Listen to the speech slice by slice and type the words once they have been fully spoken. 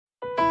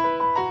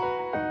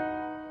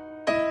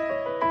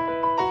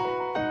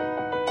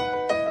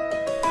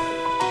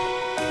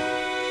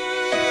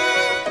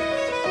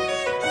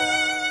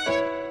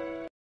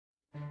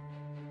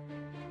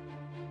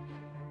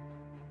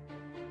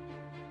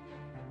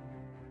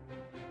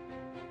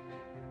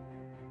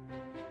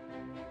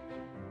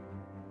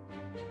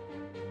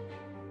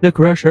The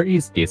crusher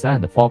is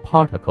designed for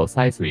particle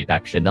size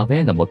reduction of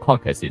animal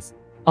carcasses,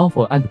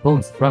 offal and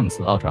bones from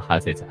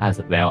slaughterhouses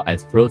as well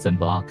as frozen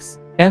blocks.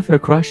 After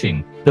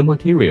crushing, the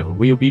material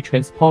will be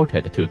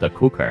transported to the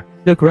cooker.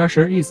 The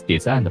crusher is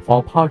designed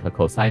for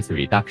particle size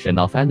reduction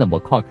of animal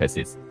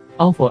carcasses,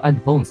 offal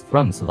and bones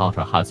from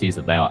slaughterhouses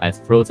as well as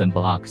frozen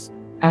blocks.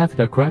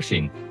 After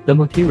crushing, the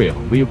material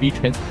will be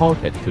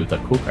transported to the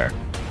cooker.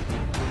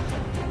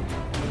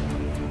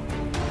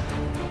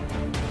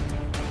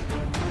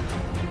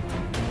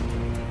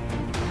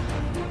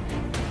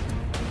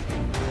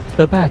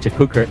 The batch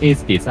cooker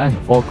is designed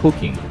for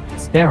cooking,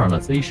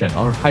 sterilization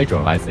or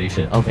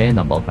hydrolyzation of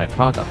animal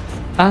byproducts.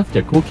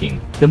 After cooking,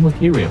 the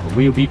material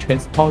will be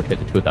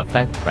transported to the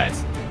fat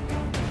press.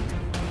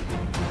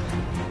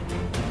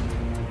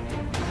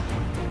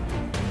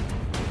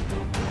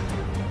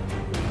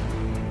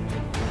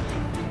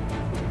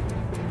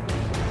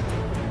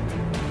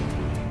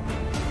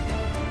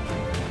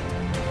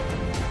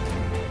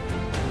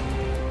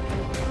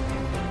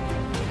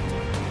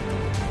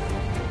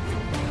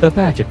 The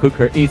batch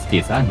cooker is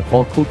designed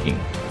for cooking,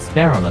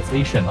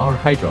 sterilization or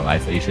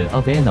hydrolyzation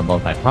of animal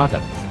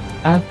byproducts.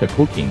 After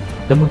cooking,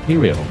 the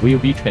material will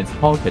be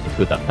transported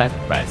to the fat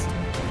press.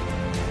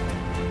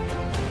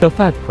 The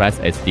fat press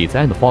is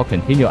designed for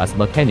continuous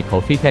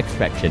mechanical feed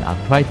extraction of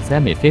dried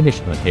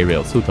semi-finished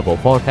material suitable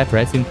for fat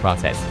pressing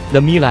process.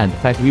 The meal and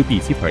fat will be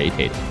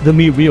separated. The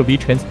meal will be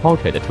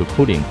transported to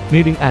cooling,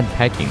 milling and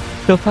packing.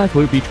 The fat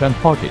will be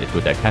transported to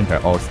the counter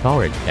or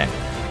storage tank.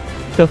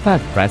 The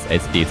fat press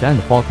is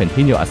designed for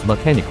continuous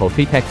mechanical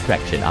feed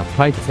extraction of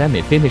dried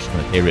semi-finished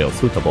material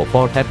suitable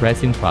for fat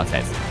pressing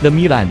process. The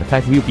meal and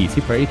fat will be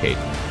separated.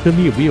 The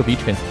meal will be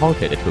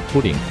transported to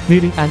cooling,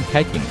 milling and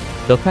packing.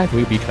 The fat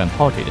will be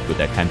transported to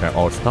the counter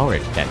or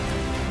storage tank.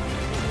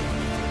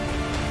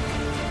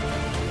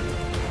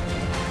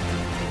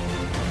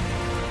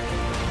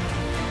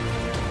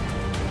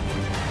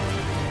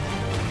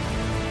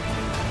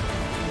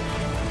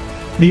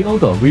 The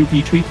odor will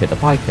be treated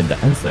by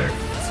condenser,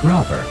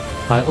 scrubber,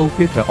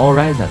 biofilter or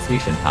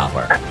ionization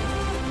tower.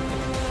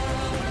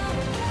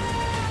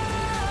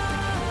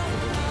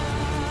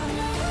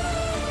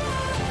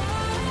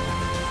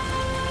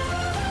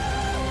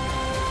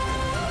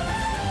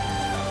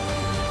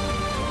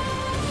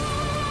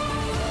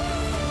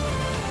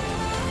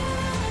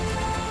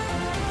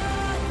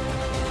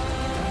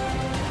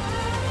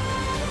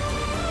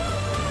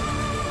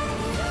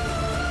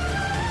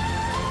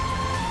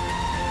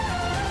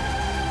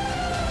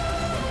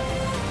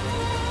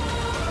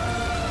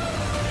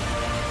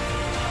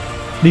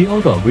 The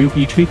odor will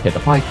be treated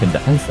by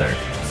condenser,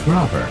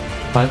 scrubber,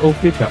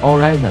 biofilter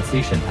or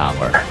ionization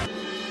tower.